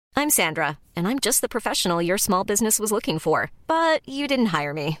I'm Sandra, and I'm just the professional your small business was looking for. But you didn't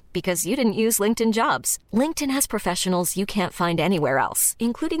hire me because you didn't use LinkedIn Jobs. LinkedIn has professionals you can't find anywhere else,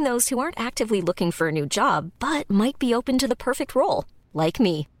 including those who aren't actively looking for a new job, but might be open to the perfect role, like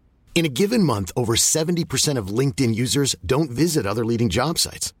me. In a given month, over 70% of LinkedIn users don't visit other leading job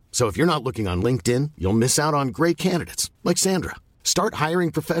sites. So if you're not looking on LinkedIn, you'll miss out on great candidates like Sandra. Start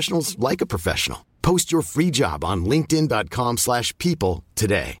hiring professionals like a professional. Post your free job on linkedin.com/people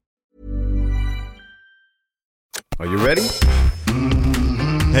today. Are you ready?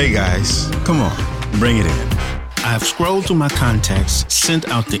 Hey guys, come on, bring it in. I've scrolled through my contacts, sent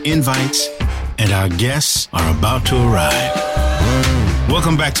out the invites, and our guests are about to arrive.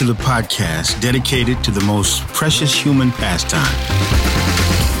 Welcome back to the podcast dedicated to the most precious human pastime.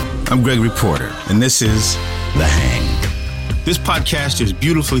 I'm Gregory Porter, and this is The Hang. This podcast is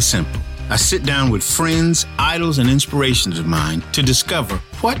beautifully simple. I sit down with friends, idols, and inspirations of mine to discover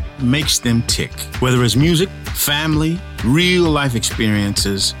what makes them tick. Whether it's music, family, real-life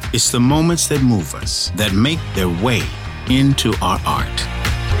experiences, it's the moments that move us, that make their way into our art.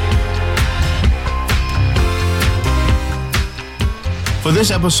 For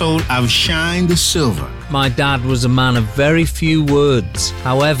this episode, I've shined the silver. My dad was a man of very few words.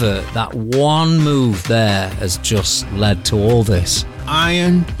 However, that one move there has just led to all this.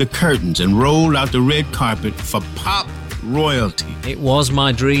 Ironed the curtains and rolled out the red carpet for pop royalty. It was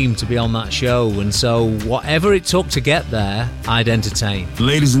my dream to be on that show, and so whatever it took to get there, I'd entertain.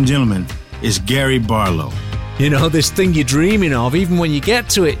 Ladies and gentlemen, it's Gary Barlow. You know, this thing you're dreaming of, even when you get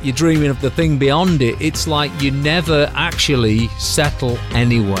to it, you're dreaming of the thing beyond it. It's like you never actually settle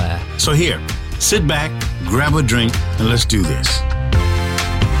anywhere. So here, sit back, grab a drink, and let's do this.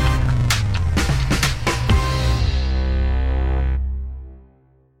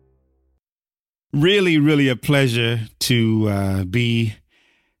 Really, really a pleasure to be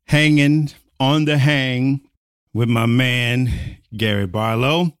hanging on the hang with my man, Gary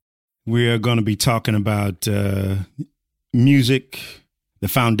Barlow. We are going to be talking about music, the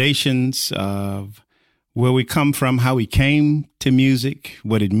foundations of where we come from, how we came to music,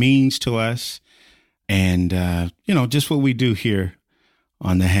 what it means to us, and, just what we do here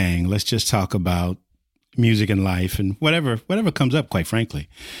on The Hang. Let's just talk about music and life and whatever comes up, quite frankly.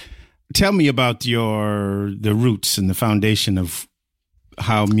 Tell me about the roots and the foundation of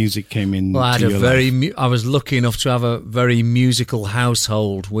how music came in. Well, I was lucky enough to have a very musical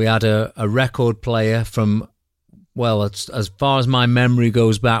household. We had a record player from, well, as far as my memory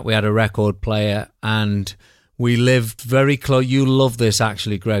goes back, we had a record player, and we lived very close. You love this,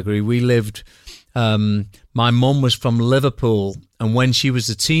 actually, Gregory. We lived, my mum was from Liverpool, and when she was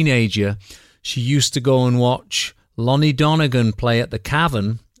a teenager, she used to go and watch Lonnie Donegan play at the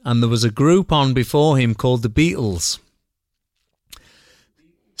Cavern, and there was a group on before him called the Beatles.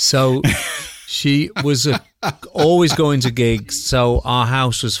 So she was always going to gigs, so our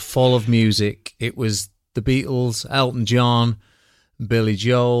house was full of music. It was the Beatles, Elton John, Billy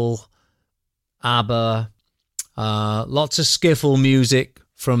Joel, ABBA, lots of skiffle music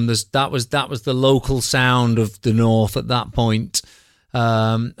from this. That was the local sound of the North at that point.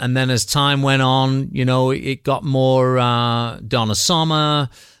 And then as time went on, it got more Donna Summer,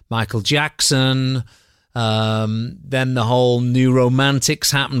 Michael Jackson. Then the whole New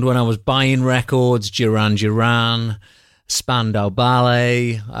Romantics happened when I was buying records, Duran Duran, Spandau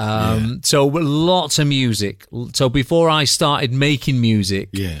Ballet. So lots of music. So before I started making music,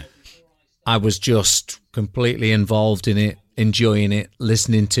 I was just completely involved in it, enjoying it,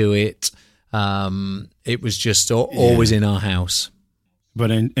 listening to it. It was just always in our house.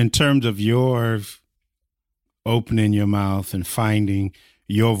 But in terms of your opening your mouth and finding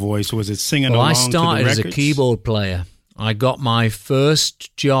your voice, was it singing along to the records? Well, I started as a keyboard player. I got my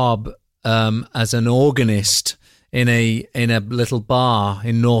first job as an organist in a little bar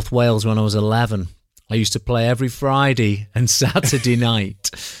in North Wales when I was 11. I used to play every Friday and Saturday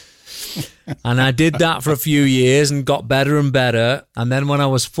night. And I did that for a few years and got better and better. And then when I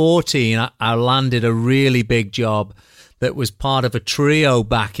was 14, I landed a really big job that was part of a trio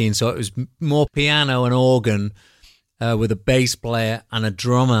backing. So it was more piano and organ, with a bass player and a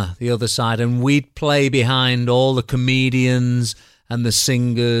drummer the other side, and we'd play behind all the comedians and the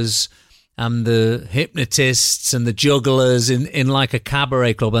singers and the hypnotists and the jugglers in like a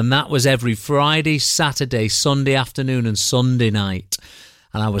cabaret club, and that was every Friday, Saturday, Sunday afternoon and Sunday night,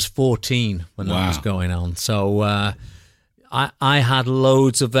 and I was 14 when that was going on. So I had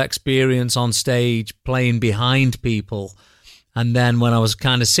loads of experience on stage playing behind people. And then when I was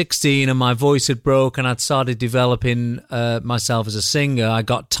kind of 16 and my voice had broke and I'd started developing myself as a singer, I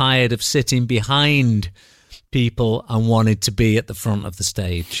got tired of sitting behind people and wanted to be at the front of the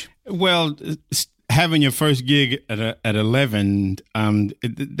stage. Well, having your first gig at 11,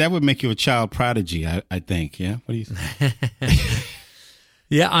 that would make you a child prodigy, I think. Yeah, what do you think?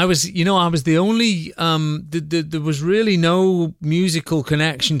 Yeah, I was the only. There was really no musical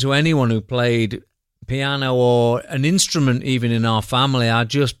connection to anyone who played piano or an instrument, even in our family. I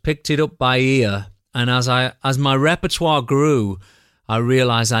just picked it up by ear, and as my repertoire grew, I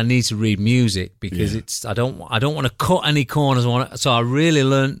realized I need to read music because I don't want to cut any corners. So I really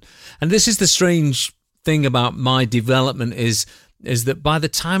learned, and this is the strange thing about my development is that by the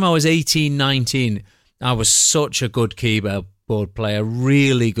time I was 18, 19, I was such a good keyboard player,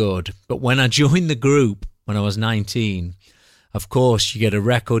 really good. But when I joined the group when I was 19, of course, you get a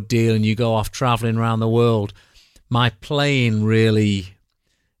record deal and you go off traveling around the world. My playing really,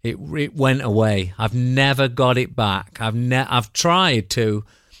 it went away. I've never got it back. I've tried to,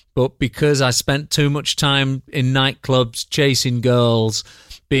 but because I spent too much time in nightclubs, chasing girls,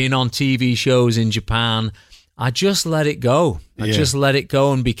 being on TV shows in Japan, I just let it go. I just let it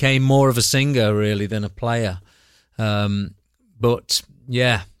go and became more of a singer, really, than a player. But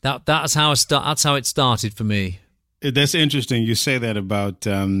yeah, that's how it started for me. That's interesting. You say that about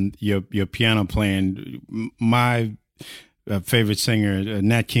your piano playing. My favorite singer,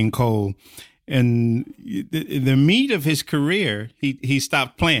 Nat King Cole, in the meat of his career, he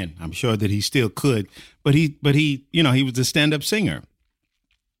stopped playing. I'm sure that he still could, but he was a stand-up singer.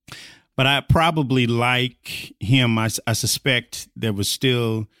 But I probably, like him, I suspect there was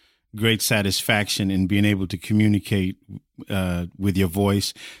still great satisfaction in being able to communicate with your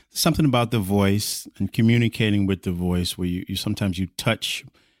voice. Something about the voice and communicating with the voice where you sometimes you touch,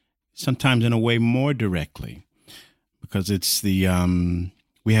 sometimes in a way more directly, because it's we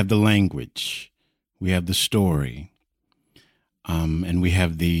have the language, we have the story, and we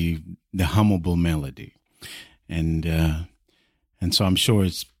have the hummable melody, and so I'm sure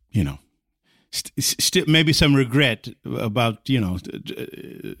it's still maybe some regret about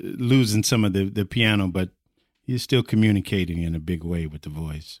losing some of the piano, but you're still communicating in a big way with the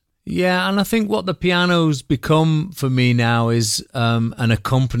voice. Yeah, and I think what the piano's become for me now is an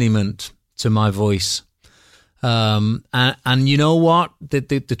accompaniment to my voice. And you know what?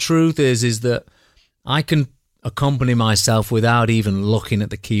 The truth is that I can accompany myself without even looking at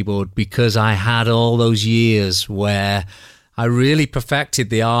the keyboard, because I had all those years where I really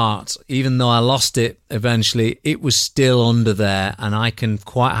perfected the art. Even though I lost it eventually, it was still under there, and I can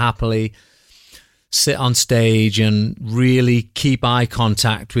quite happily sit on stage and really keep eye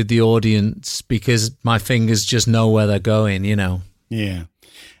contact with the audience because my fingers just know where they're going, Yeah.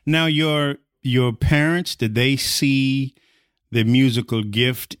 Now, your parents, did they see the musical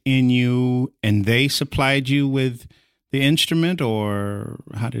gift in you and they supplied you with the instrument, or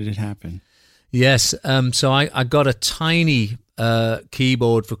how did it happen? Yes. So I got a tiny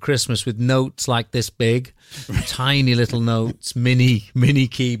keyboard for Christmas with notes like this big, tiny little notes, mini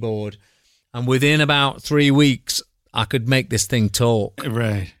keyboard. And within about 3 weeks, I could make this thing talk.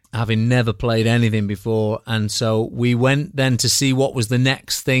 Right. Having never played anything before. And so we went then to see what was the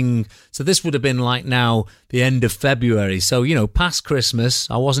next thing. So this would have been like now the end of February. So, past Christmas,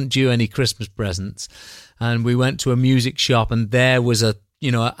 I wasn't due any Christmas presents. And we went to a music shop, and there was a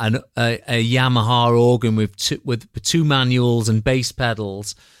Yamaha organ with two manuals and bass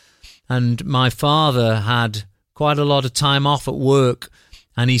pedals. And my father had quite a lot of time off at work,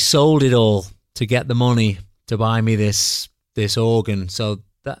 and he sold it all to get the money to buy me this organ. So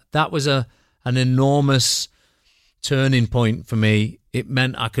that was an enormous turning point for me. It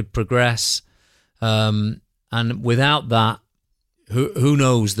meant I could progress, and without that, who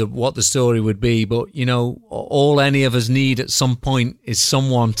knows what the story would be. But all any of us need at some point is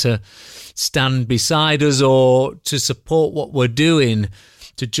someone to stand beside us or to support what we're doing,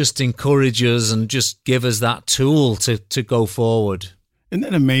 to just encourage us and just give us that tool to go forward. Isn't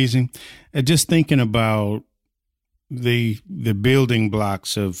that amazing? Just thinking about the building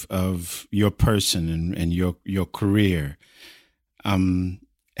blocks of your person and your career.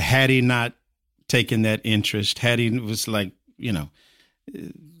 Had he not taken that interest, had he was like,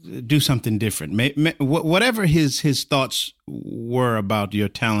 do something different, whatever his thoughts were about your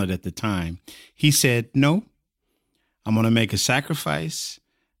talent at the time, he said, no, I'm going to make a sacrifice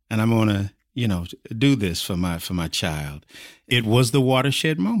and I'm going to, do this for my child. It was the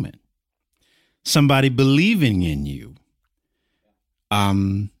watershed moment. Somebody believing in you.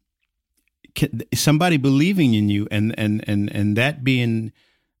 Somebody believing in you and that being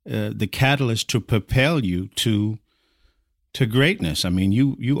the catalyst to propel you to greatness. I mean,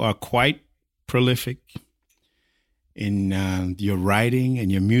 you are quite prolific. in your writing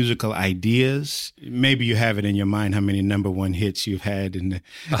and your musical ideas? Maybe you have it in your mind how many number one hits you've had.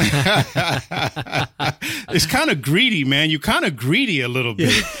 It's kind of greedy, man. You're kind of greedy a little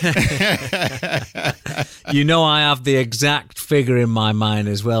bit. You know I have the exact figure in my mind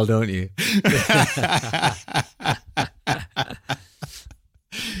as well, don't you?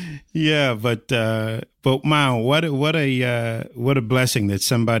 Yeah, but wow, what a blessing that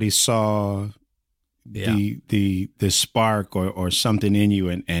somebody saw the spark or something in you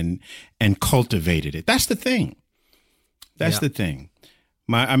and cultivated it. That's the thing. That's the thing.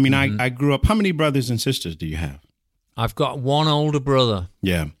 I grew up. How many brothers and sisters do you have? I've got one older brother.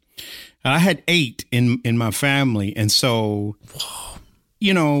 Yeah. I had 8 in my family. And so,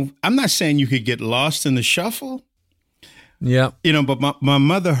 I'm not saying you could get lost in the shuffle. Yeah. But my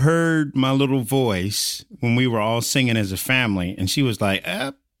mother heard my little voice when we were all singing as a family. And she was like,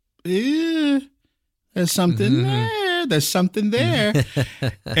 there's something there. There's something there.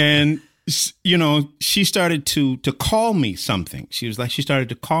 And, she started to call me something. She started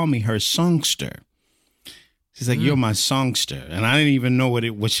to call me her songster. She's like, you're my songster. And I didn't even know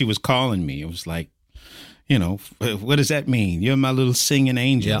what she was calling me. It was like, what does that mean? You're my little singing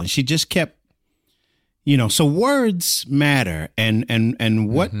angel. Yeah. And she just kept, so words matter. And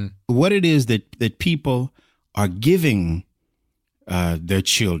what it is that people are giving their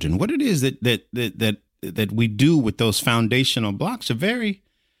children, what it is that we do with those foundational blocks are very,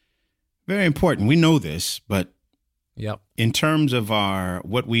 very important. We know this, but in terms of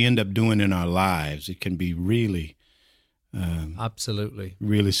what we end up doing in our lives, it can be really, absolutely,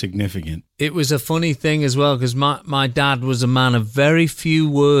 really significant. It was a funny thing as well because my dad was a man of very few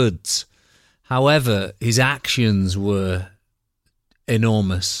words. However, his actions were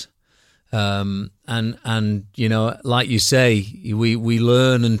enormous. And like you say, we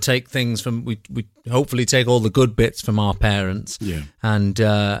learn and take things from, we hopefully take all the good bits from our parents. Yeah. And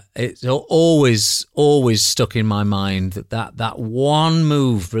it's always stuck in my mind that one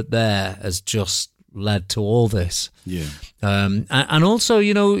move right there has just led to all this. Yeah. And also,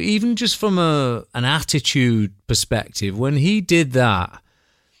 even just from an attitude perspective, when he did that,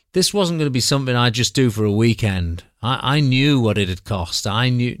 this wasn't going to be something I just do for a weekend. I knew what it had cost. I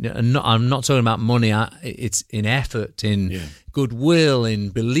knew. I'm not talking about money. It's in effort, in goodwill, in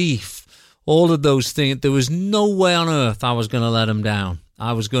belief, all of those things. There was no way on earth I was going to let him down.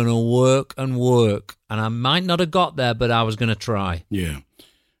 I was going to work, and I might not have got there, but I was going to try. Yeah,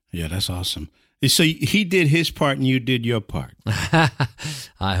 that's awesome. So he did his part, and you did your part.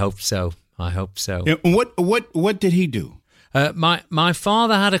 I hope so. What did he do? My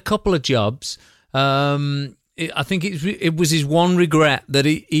father had a couple of jobs. I think it was his one regret that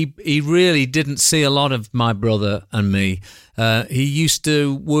he really didn't see a lot of my brother and me. He used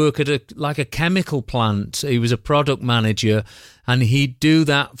to work at a chemical plant. He was a product manager, and he'd do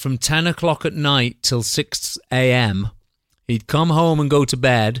that from 10 o'clock at night till 6 a.m. He'd come home and go to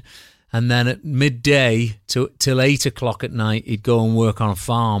bed, and then at midday till 8 o'clock at night, he'd go and work on a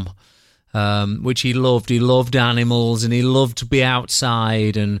farm. Which he loved. He loved animals, and he loved to be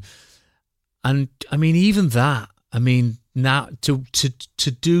outside, and I mean, even that. I mean, now to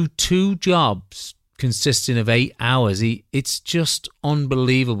do 2 jobs consisting of 8 hours, it's just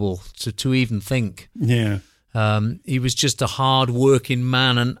unbelievable to even think. Yeah. He was just a hard-working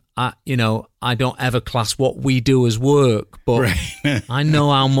man, and I don't ever class what we do as work, but right. I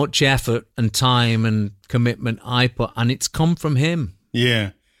know how much effort and time and commitment I put, and it's come from him.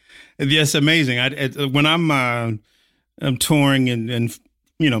 Yeah. Yes, amazing. When I'm touring and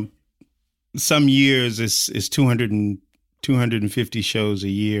some years it's 250 shows a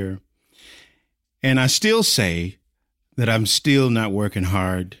year, and I still say that I'm still not working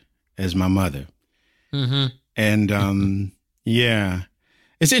hard as my mother. Mm-hmm. And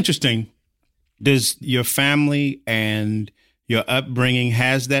it's interesting. Does your family and your upbringing,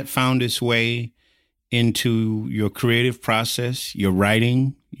 has that found its way into your creative process, your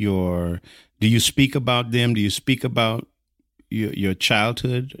writing? Do you speak about them? Do you speak about your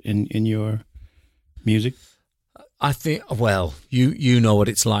childhood in your music? I think, well, you know what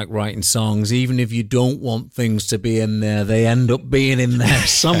it's like writing songs. Even if you don't want things to be in there, they end up being in there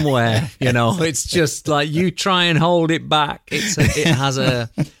somewhere. It's just like you try and hold it back. It has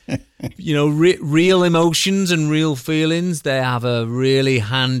real emotions and real feelings. They have a really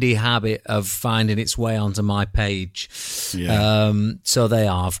handy habit of finding its way onto my page. Yeah. So they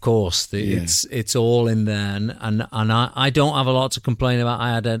are, of course. It's all in there, and I don't have a lot to complain about. I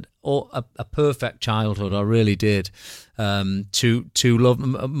had a perfect childhood. I really did. To love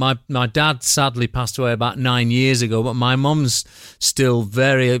my dad sadly passed away about 9 years ago, but my mum's still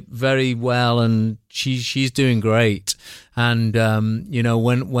very, very well, and she's doing great. And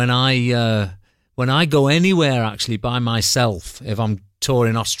when I go anywhere actually by myself, if I'm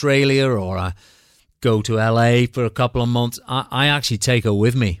touring Australia or I go to LA for a couple of months, I actually take her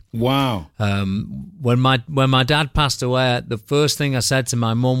with me. Wow. When my dad passed away, the first thing I said to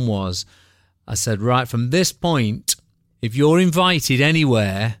my mum was, I said, right, from this point, if you're invited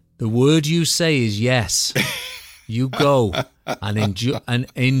anywhere, the word you say is yes. You go and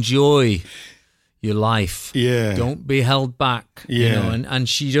enjoy your life. Yeah. Don't be held back. Yeah. And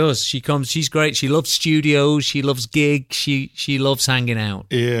she does. She comes, she's great. She loves studios, she loves gigs, she loves hanging out.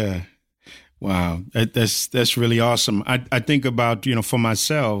 Yeah. Wow. That's really awesome. I think about, for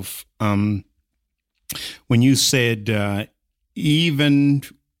myself, when you said even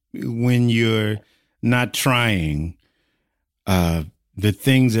when you're not trying, the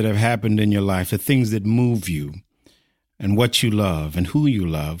things that have happened in your life, the things that move you and what you love and who you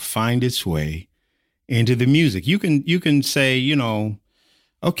love find its way into the music. You can say,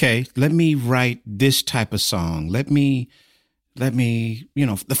 okay, let me write this type of song. Let me,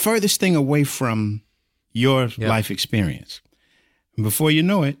 the furthest thing away from your life experience. And before you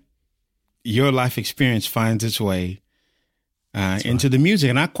know it, your life experience finds its way into the music.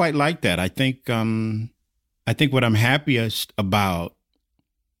 And I quite like that. I think what I'm happiest about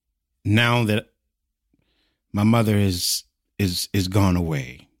now that my mother is gone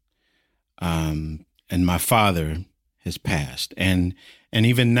away, and my father has passed, and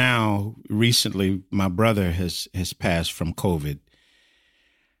even now, recently, my brother has passed from COVID.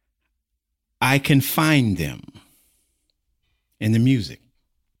 I can find them in the music.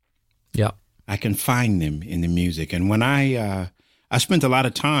 Yeah, I can find them in the music, and when I spent a lot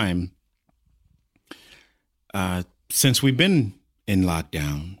of time since we've been in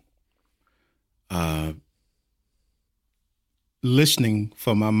lockdown, listening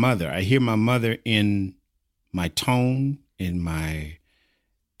for my mother. I hear my mother in my tone, in my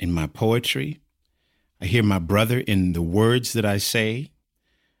poetry. I hear my brother in the words that I say.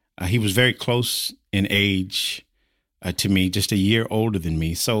 He was very close in age to me, just a year older than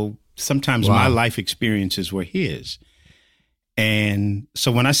me. So sometimes my life experiences were his. And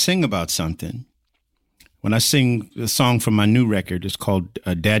so when I sing about something, when I sing a song from my new record, it's called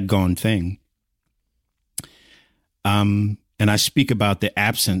A Dadgone Thing. And I speak about the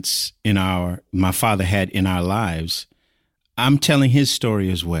absence my father had in our lives. I'm telling his story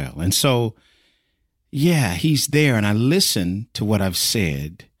as well. And so, yeah, he's there. And I listen to what I've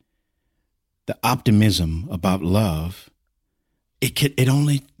said, the optimism about love. It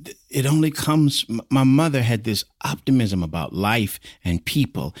only comes. My mother had this optimism about life and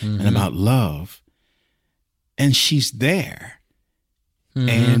people and about love. And she's there. Mm-hmm.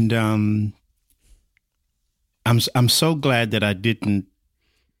 And, I'm so glad that I didn't,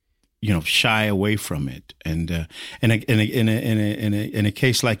 shy away from it. And in a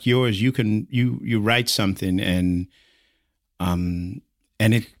case like yours, you write something and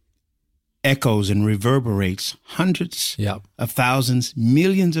it echoes and reverberates hundreds of thousands,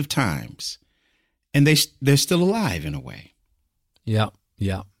 millions of times, and they're still alive in a way. Yeah.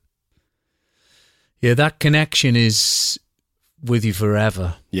 That connection is with you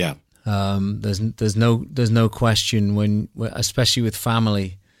forever. Yeah. There's no question when, especially with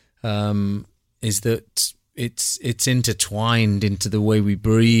family, is that it's intertwined into the way we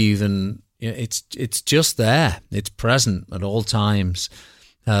breathe, and it's just there. It's present at all times.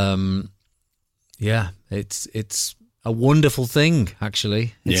 It's a wonderful thing,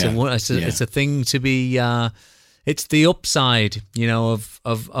 actually. It's a thing to be. It's the upside,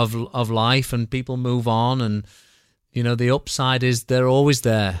 of life, and people move on, and the upside is they're always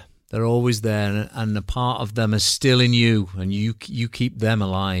there. They're always there, and a part of them is still in you, and you keep them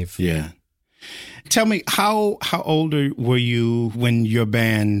alive. Yeah. Tell me, how older were you when your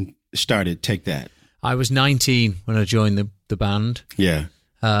band started? Take That. I was 19 when I joined the band. Yeah.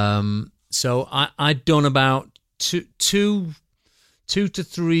 So I'd done about two to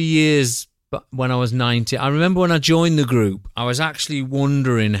 3 years. But when I was 19, I remember when I joined the group, I was actually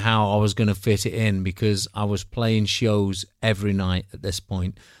wondering how I was going to fit it in, because I was playing shows every night at this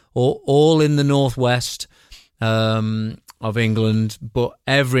point. All in the northwest of England, but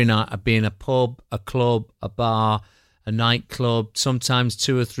every night I'd be in a pub, a club, a bar, a nightclub, sometimes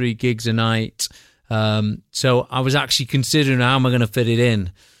 2 or 3 gigs a night. So I was actually considering how am I going to fit it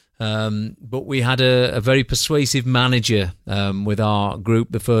in. But we had a very persuasive manager with our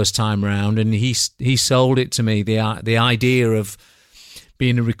group the first time round, and he sold it to me, the idea of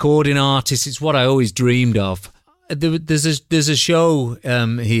being a recording artist. It's what I always dreamed of. There's a show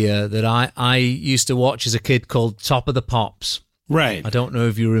here that I used to watch as a kid called Top of the Pops. Right. I don't know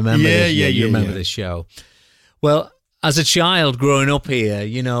if you remember this. You remember this show. Well, as a child growing up here,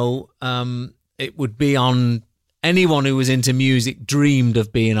 it would be on. Anyone who was into music dreamed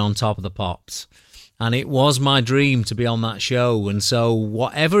of being on Top of the Pops. And it was my dream to be on that show. And so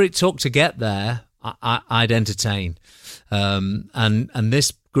whatever it took to get there, I'd entertain. And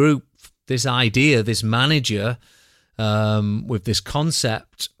this group, this idea, this manager, with this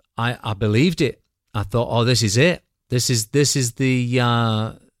concept, I believed it. I thought, oh, this is it. This is the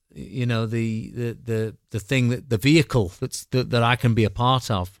the thing, the vehicle that I can be a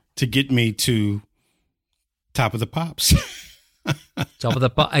part of. To get me to Top of the Pops. Top of the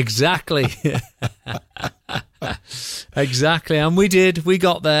Pops, exactly. Exactly, and we did. We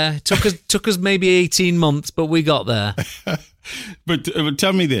got there. It took us maybe 18 months, but we got there. But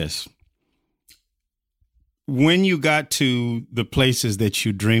tell me this. When you got to the places that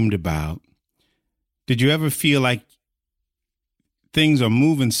you dreamed about, did you ever feel like things are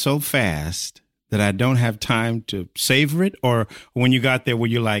moving so fast that I don't have time to savor it? Or when you got there, were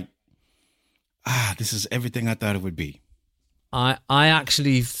you like, this is everything I thought it would be? I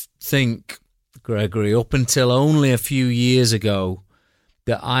actually think, Gregory, up until only a few years ago,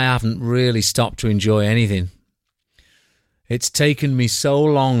 that I haven't really stopped to enjoy anything. It's taken me so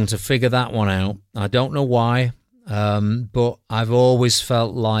long to figure that one out. I don't know why, but I've always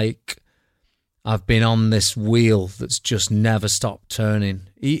felt like I've been on this wheel that's just never stopped turning.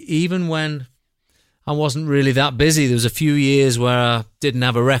 Even when I wasn't really that busy, there was a few years where I didn't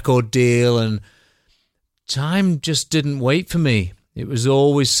have a record deal and time just didn't wait for me. It was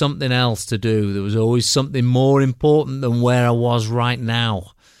always something else to do. There was always something more important than where I was right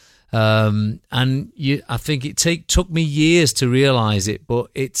now. I think it took me years to realize it, but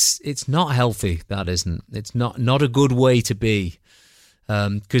it's not healthy. That isn't. It's not a good way to be,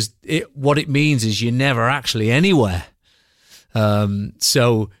 because what it means is you're never actually anywhere.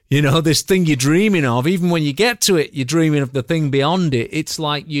 So, this thing you're dreaming of, even when you get to it, you're dreaming of the thing beyond it. It's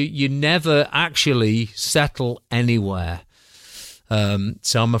like you never actually settle anywhere.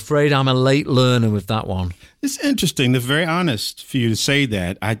 So I'm afraid I'm a late learner with that one. It's interesting. It's very honest for you to say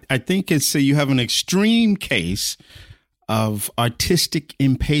that. I think it's you have an extreme case of artistic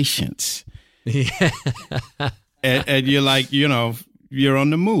impatience. Yeah. and you're like, you're on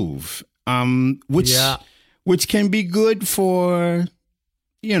the move, which can be good for,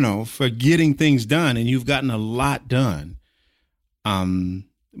 for getting things done. And you've gotten a lot done.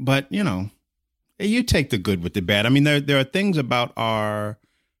 But, you take the good with the bad. I mean, there are things about our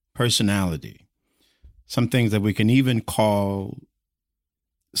personality, some things that we can even call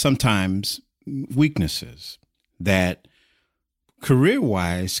sometimes weaknesses that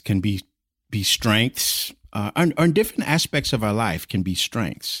career-wise can be strengths, or in different aspects of our life can be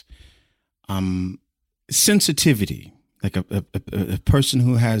strengths. Sensitivity, like a person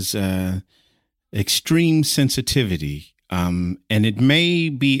who has extreme sensitivity, and it may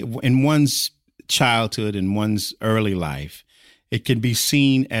be in one's childhood and one's early life, it can be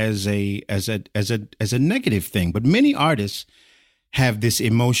seen as a negative thing. But many artists have this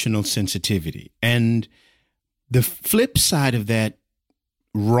emotional sensitivity, and the flip side of that,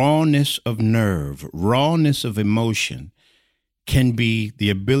 rawness of nerve, rawness of emotion, can be the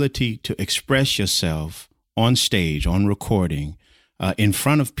ability to express yourself on stage, on recording, in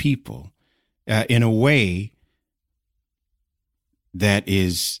front of people, in a way that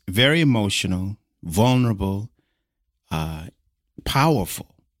is very emotional, vulnerable,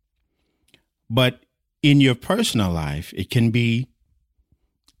 powerful. But in your personal life, it can be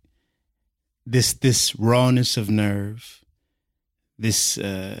this rawness of nerve, this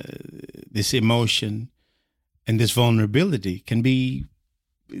emotion, and this vulnerability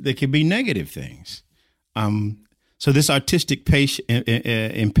they can be negative things. So this artistic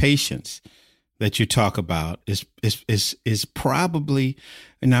impatience that you talk about is probably,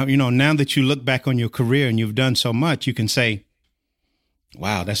 now that you look back on your career and you've done so much, you can say,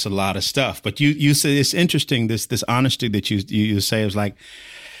 wow, that's a lot of stuff. But you say it's interesting, this honesty that you say is like,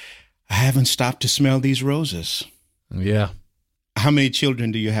 I haven't stopped to smell these roses. Yeah. How many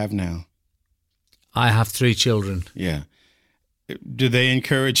children do you have now? I have 3 children. Yeah. Do they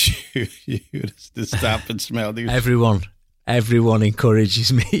encourage you to stop and smell these? Everyone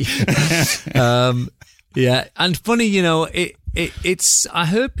encourages me. Yeah, and funny, it's. I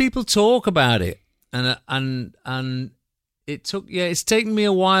heard people talk about it, and it's taken me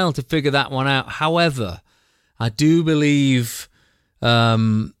a while to figure that one out. However, I do believe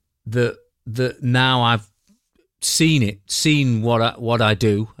that now I've seen what I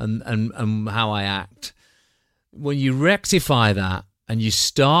do and how I act. When you rectify that and you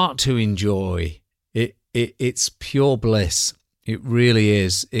start to enjoy it, it's pure bliss. It really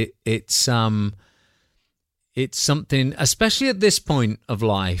is. It's something, especially at this point of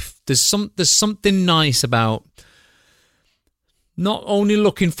life. There's something nice about not only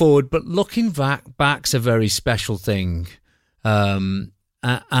looking forward, but looking back's a very special thing. And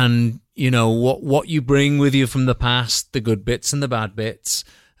what you bring with you from the past, the good bits and the bad bits.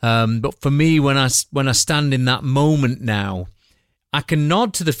 But for me, when I stand in that moment now, I can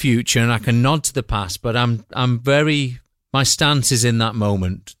nod to the future and I can nod to the past, but my stance is in that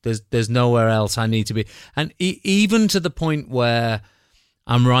moment. There's nowhere else I need to be. And even to the point where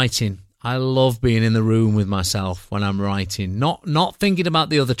I'm writing, I love being in the room with myself when I'm writing, not thinking about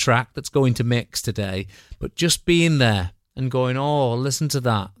the other track that's going to mix today, but just being there and going, oh, listen to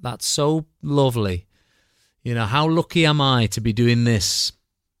that. That's so lovely. How lucky am I to be doing this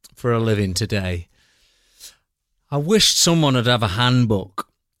for a living today? I wish someone would have a handbook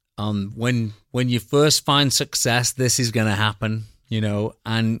on when you first find success, this is going to happen,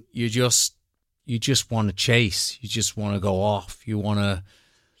 and you just want to chase. You just want to go off. You want to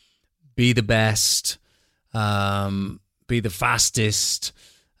be the best, be the fastest,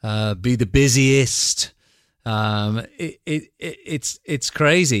 be the busiest. It's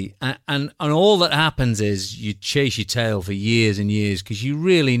crazy, and all that happens is you chase your tail for years and years because you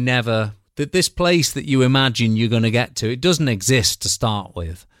really never that this place that you imagine you're going to get to, it doesn't exist to start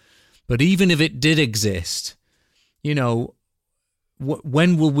with. But even if it did exist, when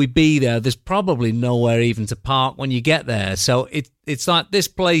will we be there? There's probably nowhere even to park when you get there. So it's like this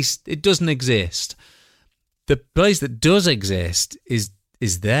place, it doesn't exist. The place that does exist is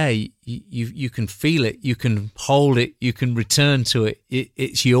there. You can feel it, you can hold it, you can return to it.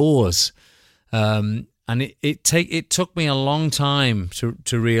 It's yours. And it took me a long time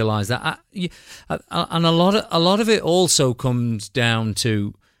to realize that. And a lot of it also comes down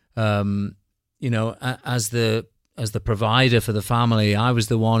to, as the provider for the family, I was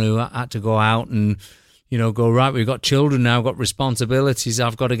the one who had to go out and, go, right, we've got children now, got responsibilities.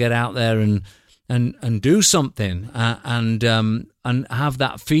 I've got to get out there and do something and have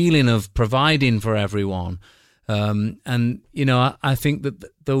that feeling of providing for everyone. I think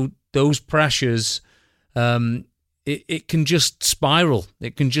that those pressures, it can just spiral.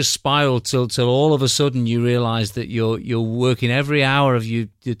 It can just spiral till all of a sudden you realize that you're working every hour of your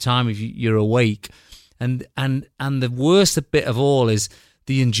time if you're awake, and the worst bit of all is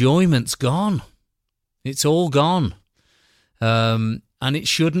the enjoyment's gone. It's all gone, and it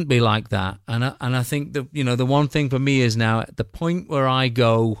shouldn't be like that. And I think that the one thing for me is now at the point where I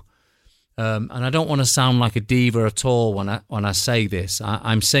go. And I don't want to sound like a diva at all when I say this.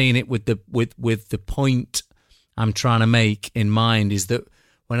 I'm saying it with the point I'm trying to make in mind is that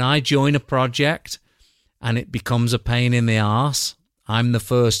when I join a project and it becomes a pain in the arse, I'm the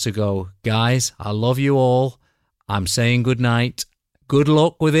first to go, guys, I love you all. I'm saying good night. Good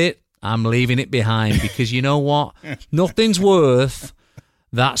luck with it. I'm leaving it behind because you know what? Nothing's worth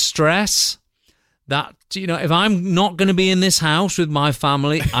that stress. That, if I'm not going to be in this house with my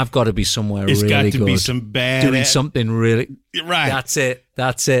family, I've got to be somewhere really good. It's got to be some bad... Doing something really... Right. That's it.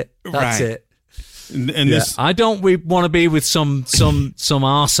 Right. It. And this... I don't want to be with some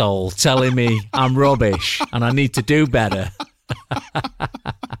arsehole telling me I'm rubbish and I need to do better.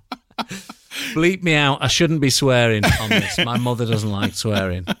 Bleep me out. I shouldn't be swearing on this. My mother doesn't like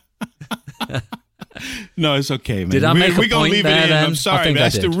swearing. No, it's okay, man. Did I make a We're going to point leave there, it in. then? I'm sorry.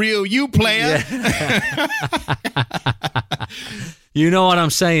 That's the real you, player. Yeah. You know what I'm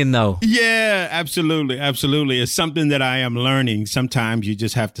saying, though? Yeah, absolutely. Absolutely. It's something that I am learning. Sometimes you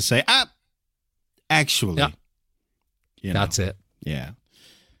just have to say, actually. Yeah. That's it. Yeah.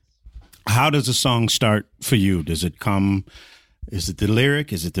 How does a song start for you? Does it come, is it the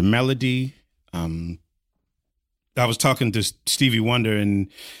lyric? Is it the melody? I was talking to Stevie Wonder and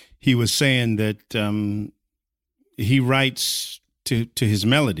he was saying that he writes to his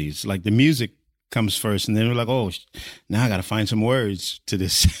melodies, like the music comes first, and then we're like, oh, now I got to find some words to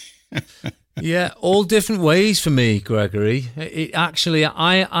this. Yeah, all different ways for me, Gregory. It actually,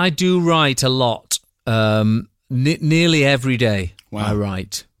 I do write a lot, nearly every day. Wow. I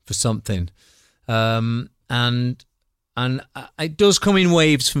write for something, and it does come in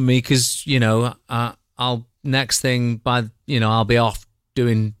waves for me because I'll next thing I'll be off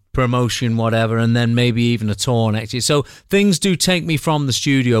doing promotion, whatever, and then maybe even a tour next year. So things do take me from the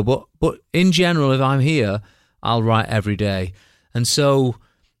studio, but in general, if I'm here, I'll write every day. And so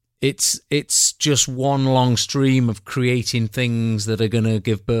it's just one long stream of creating things that are going to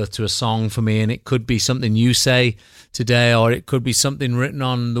give birth to a song for me. And it could be something you say today, or it could be something written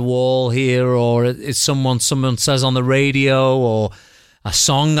on the wall here, or it's someone says on the radio, or a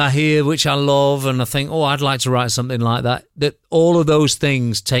song I hear which I love and I think, oh, I'd like to write something like that. That all of those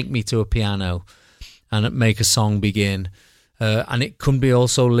things take me to a piano and make a song begin. And it can be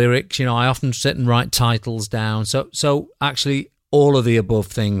also lyrics. You know, I often sit and write titles down. So actually, all of the above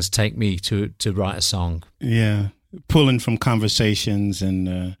things take me to write a song. Yeah, pulling from conversations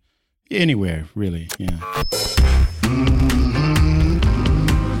and anywhere, really, yeah.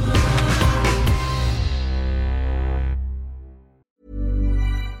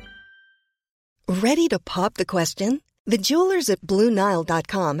 Ready to pop the question? The jewelers at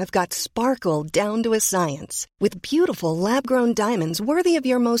BlueNile.com have got sparkle down to a science with beautiful lab-grown diamonds worthy of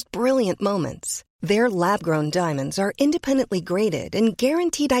your most brilliant moments. Their lab-grown diamonds are independently graded and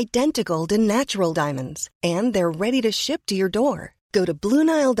guaranteed identical to natural diamonds, and they're ready to ship to your door. Go to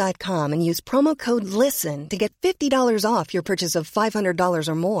BlueNile.com and use promo code LISTEN to get $50 off your purchase of $500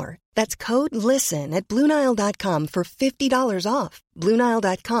 or more. That's code LISTEN at BlueNile.com for $50 off.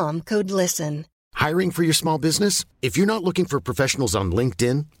 BlueNile.com, code LISTEN. Hiring for your small business? If you're not looking for professionals on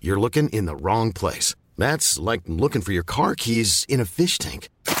LinkedIn, you're looking in the wrong place. That's like looking for your car keys in a fish tank.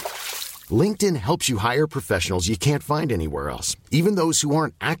 LinkedIn helps you hire professionals you can't find anywhere else, even those who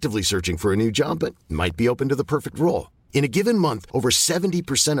aren't actively searching for a new job but might be open to the perfect role. In a given month, over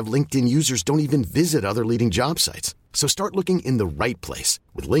 70% of LinkedIn users don't even visit other leading job sites. So start looking in the right place.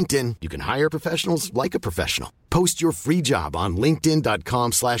 With LinkedIn, you can hire professionals like a professional. Post your free job on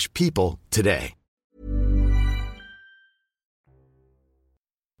linkedin.com/people today.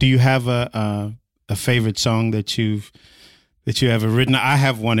 Do you have a favorite song that you ever written? I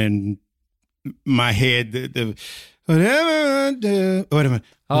have one in my head. Whatever.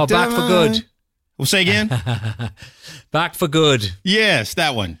 Oh, Back for Good. Well, say again. Back for Good. Yes,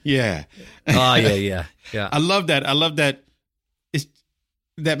 that one. Yeah. Oh, yeah. I love that.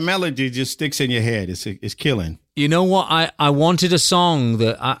 That melody just sticks in your head. It's killing. You know what? I wanted a song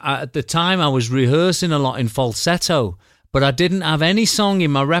that at the time I was rehearsing a lot in falsetto, but I didn't have any song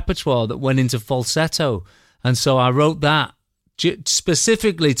in my repertoire that went into falsetto. And so I wrote that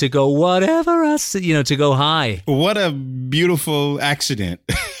specifically to go whatever I say, to go high. What a beautiful accident.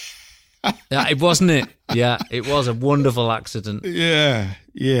 Yeah, wasn't it? Yeah, it was a wonderful accident. Yeah,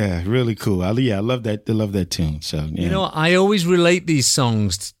 really cool. I love that. I love that tune. So yeah. I always relate these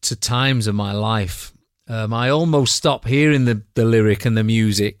songs to times of my life. I almost stop hearing the lyric and the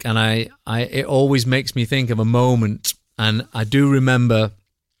music, and it always makes me think of a moment. And I do remember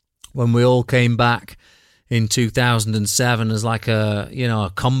when we all came back in 2007 as like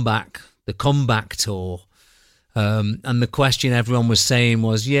a comeback, the comeback tour. And the question everyone was saying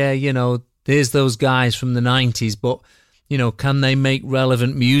was, there's those guys from the 90s, but, can they make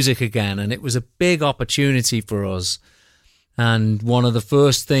relevant music again? And it was a big opportunity for us. And one of the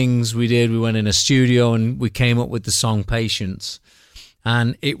first things we did, we went in a studio and we came up with the song Patience.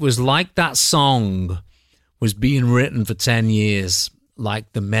 And it was like that song was being written for 10 years,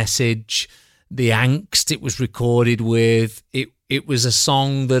 like the message, the angst it was recorded with. It was a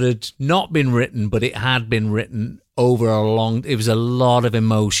song that had not been written, but it had been written over it was a lot of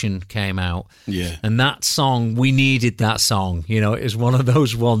emotion came out. Yeah. And that song, we needed that song. It was one of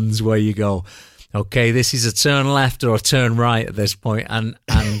those ones where you go, okay, this is a turn left or a turn right at this point. And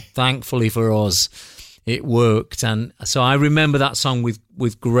thankfully for us, it worked. And so I remember that song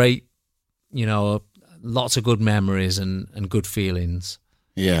with great, lots of good memories and good feelings.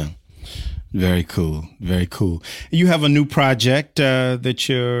 Yeah. Very cool. Very cool. You have a new project that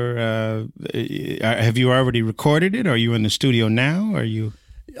you're. Have you already recorded it? Are you in the studio now? Are you?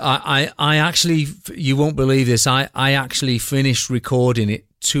 I actually, you won't believe this. I actually finished recording it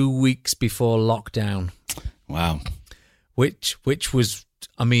 2 weeks before lockdown. Wow. Which was,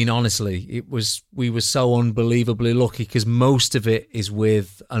 I mean, honestly, we were so unbelievably lucky because most of it is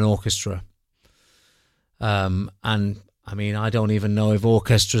with an orchestra. And I mean, I don't even know if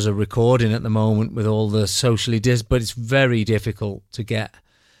orchestras are recording at the moment with all the socially but it's very difficult to get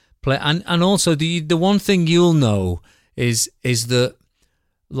play. And also the one thing you'll know is that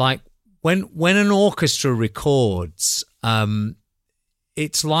like when an orchestra records,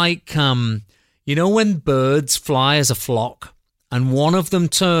 it's like when birds fly as a flock and one of them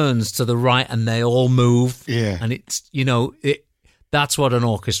turns to the right and they all move. Yeah. And it's that's what an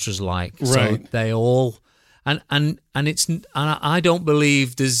orchestra's like. Right. So they all. And I don't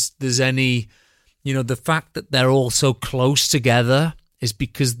believe there's any, the fact that they're all so close together is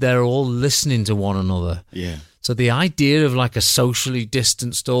because they're all listening to one another. Yeah. So the idea of like a socially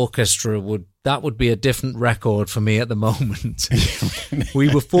distanced orchestra would be a different record for me at the moment.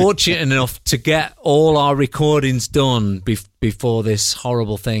 We were fortunate enough to get all our recordings done before this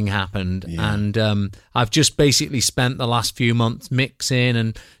horrible thing happened. Yeah. And I've just basically spent the last few months mixing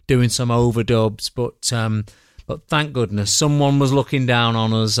and doing some overdubs. But thank goodness someone was looking down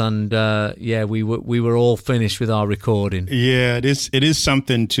on us, and we were all finished with our recording. Yeah, it is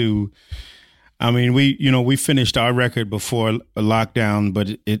something to. I mean, we finished our record before lockdown, but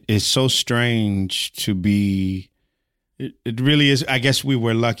it is so strange to be. It really is. I guess we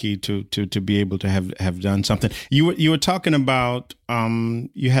were lucky to be able to have done something. You were talking about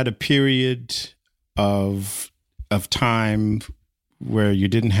you had a period of time where you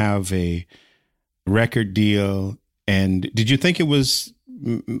didn't have a record deal, and did you think it was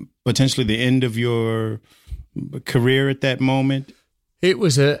potentially the end of your career at that moment? It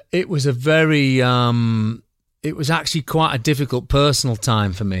was actually quite a difficult personal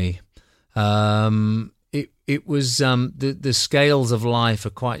time for me. It was the scales of life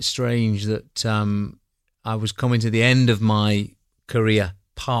are quite strange. That I was coming to the end of my career,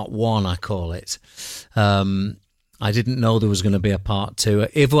 part one, I call it. I didn't know there was going to be a part two.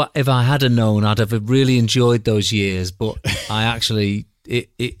 If I had known, I'd have really enjoyed those years. But I actually,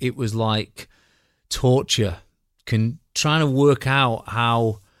 it was like torture. Trying to work out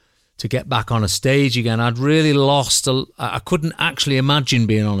how to get back on a stage again. I'd really lost. I couldn't actually imagine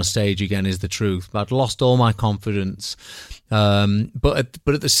being on a stage again, is the truth. I'd lost all my confidence. But at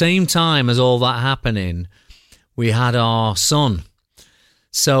the same time as all that happening, we had our son.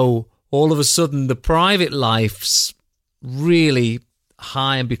 So all of a sudden, the private life's really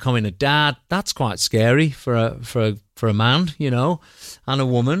high, and becoming a dad, that's quite scary for a man, and a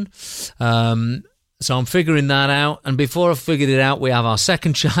woman. So I'm figuring that out. And before I figured it out, we have our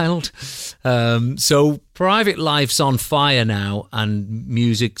second child. So private life's on fire now, and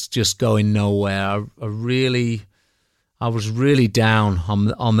music's just going nowhere. I was really down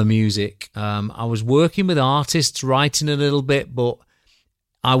on the music. I was working with artists, writing a little bit, but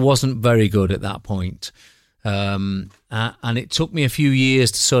I wasn't very good at that point. And it took me a few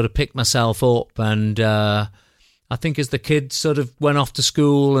years to sort of pick myself up. And I think as the kids sort of went off to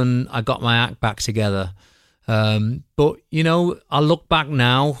school and I got my act back together. But, I look back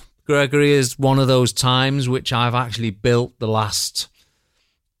now, Gregory, is one of those times which I've actually built the last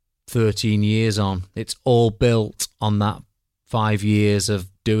 13 years on. It's all built on that 5 years of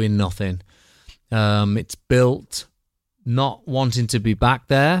doing nothing. It's built not wanting to be back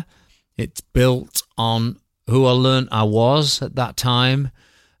there. It's built on who I learned I was at that time.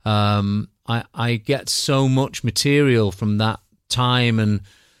 I get so much material from that time, and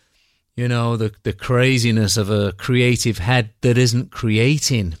the craziness of a creative head that isn't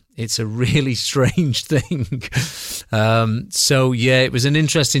creating. It's a really strange thing. So yeah, it was an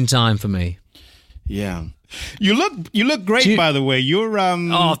interesting time for me. Yeah. You look great, by the way. You're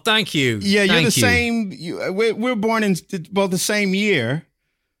oh, thank you. Yeah, you're the same. We're born in both the same year.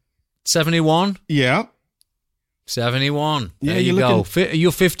 71. Yeah. 71. Yeah, there you go.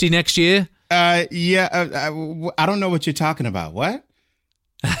 You're 50 next year. Yeah. I don't know what you're talking about. What?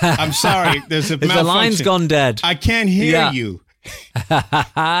 I'm sorry. There's a malfunction. The line's gone dead. I can't hear you.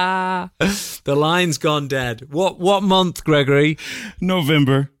 The line's gone dead. What month, Gregory?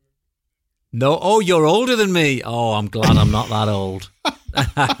 November. No. Oh, you're older than me. Oh, I'm glad I'm not that old.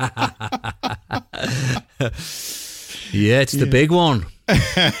 Yeah, it's the big one.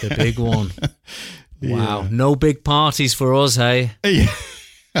 The big one. Wow. Yeah. No big parties for us, hey? Yeah.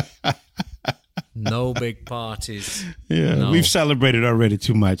 No big parties. Yeah, no. We've celebrated already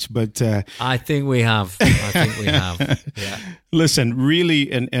too much, but I think we have. Yeah. Listen,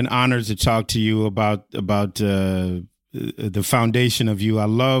 really an honor to talk to you about the foundation of you. I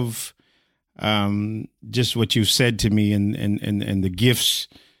love just what you've said to me, and the gifts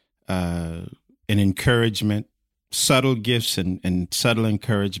and encouragement, subtle gifts and subtle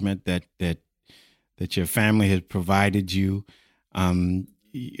encouragement that your family has provided you.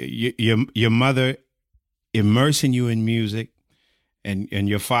 Your mother immersing you in music, and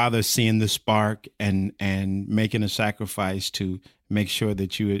your father seeing the spark and making a sacrifice to make sure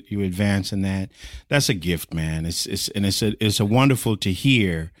that you advance in that. That's a gift, man. It's a wonderful to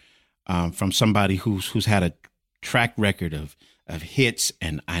hear from somebody who's had a track record of hits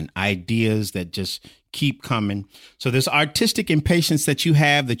and ideas that just keep coming. So this artistic impatience that you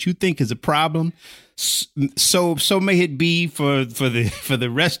have that you think is a problem, so may it be for the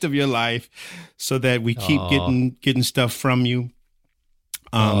rest of your life, so that we keep getting stuff from you.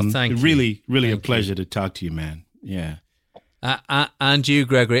 Thank you. Really a pleasure to talk to you, man. Yeah. And you,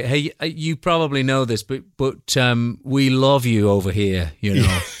 Gregory. Hey, you probably know this, but we love you over here, you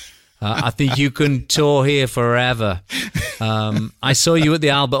know. I think you can tour here forever. I saw you at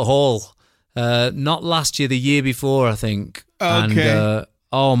the Albert Hall, not last year, the year before, I think. Okay. And,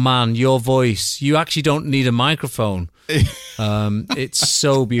 oh, man, your voice. You actually don't need a microphone. It's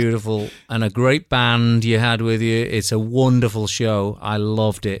so beautiful, and a great band you had with you. It's a wonderful show. I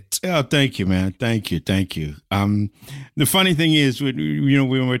loved it. Oh, thank you, man. Thank you. The funny thing is, when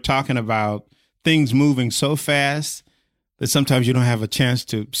we're talking about things moving so fast that sometimes you don't have a chance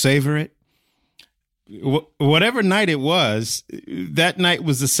to savor it. Whatever night it was, that night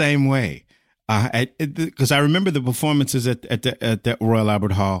was the same way. Because I remember the performances at the Royal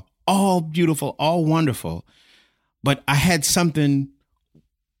Albert Hall, all beautiful, all wonderful. But I had something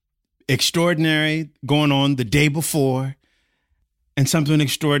extraordinary going on the day before and something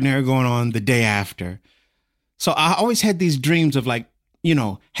extraordinary going on the day after. So I always had these dreams of, like, you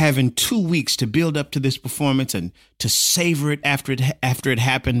know, having 2 weeks to build up to this performance and to savor it after it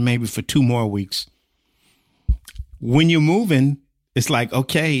happened, maybe for 2 more weeks. When you're moving, it's like,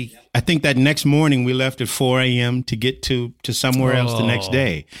 okay, I think that next morning we left at 4 a.m. to get to somewhere else the next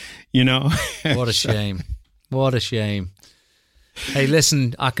day, you know? What a shame. What a shame. Hey,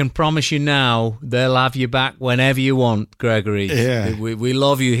 listen, I can promise you now they'll have you back whenever you want, Gregory. Yeah. We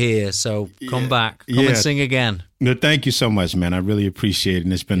love you here, so come back. Come and sing again. No, thank you so much, man. I really appreciate it.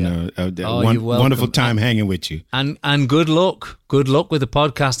 And it's been a wonderful time hanging with you. And good luck. Good luck with the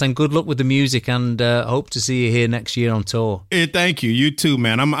podcast and good luck with the music, and hope to see you here next year on tour. Yeah, thank you. You too,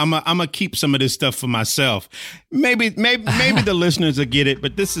 man. I'm gonna keep some of this stuff for myself. Maybe the listeners will get it,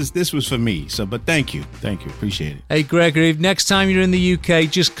 but this was for me. So, but thank you. Appreciate it. Hey, Gregory, next time you're in the UK,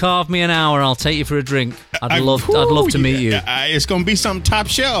 just carve me an hour. I'll take you for a drink. I'd love to meet you. It's gonna be something top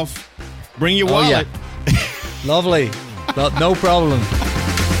shelf. Bring your wallet. Yeah. Lovely. No problem.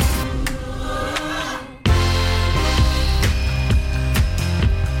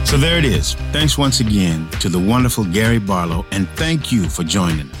 So there it is. Thanks once again to the wonderful Gary Barlow, and thank you for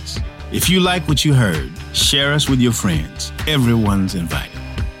joining us. If you like what you heard, share us with your friends. Everyone's invited.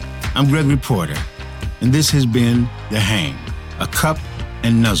 I'm Gregory Porter, and this has been The Hang, a Cup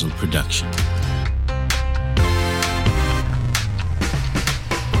and Nuzzle production.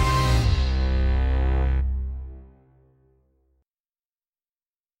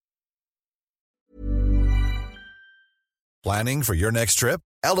 Planning for your next trip?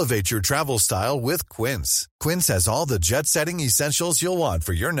 Elevate your travel style with Quince. Quince has all the jet-setting essentials you'll want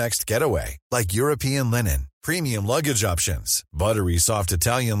for your next getaway, like European linen, premium luggage options, buttery soft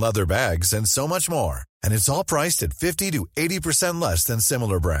Italian leather bags, and so much more. And it's all priced at 50 to 80% less than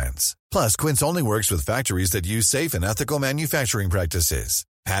similar brands. Plus, Quince only works with factories that use safe and ethical manufacturing practices.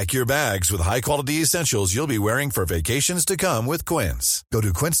 Pack your bags with high-quality essentials you'll be wearing for vacations to come with Quince. Go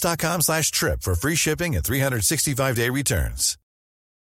to quince.com/trip for free shipping and 365-day returns.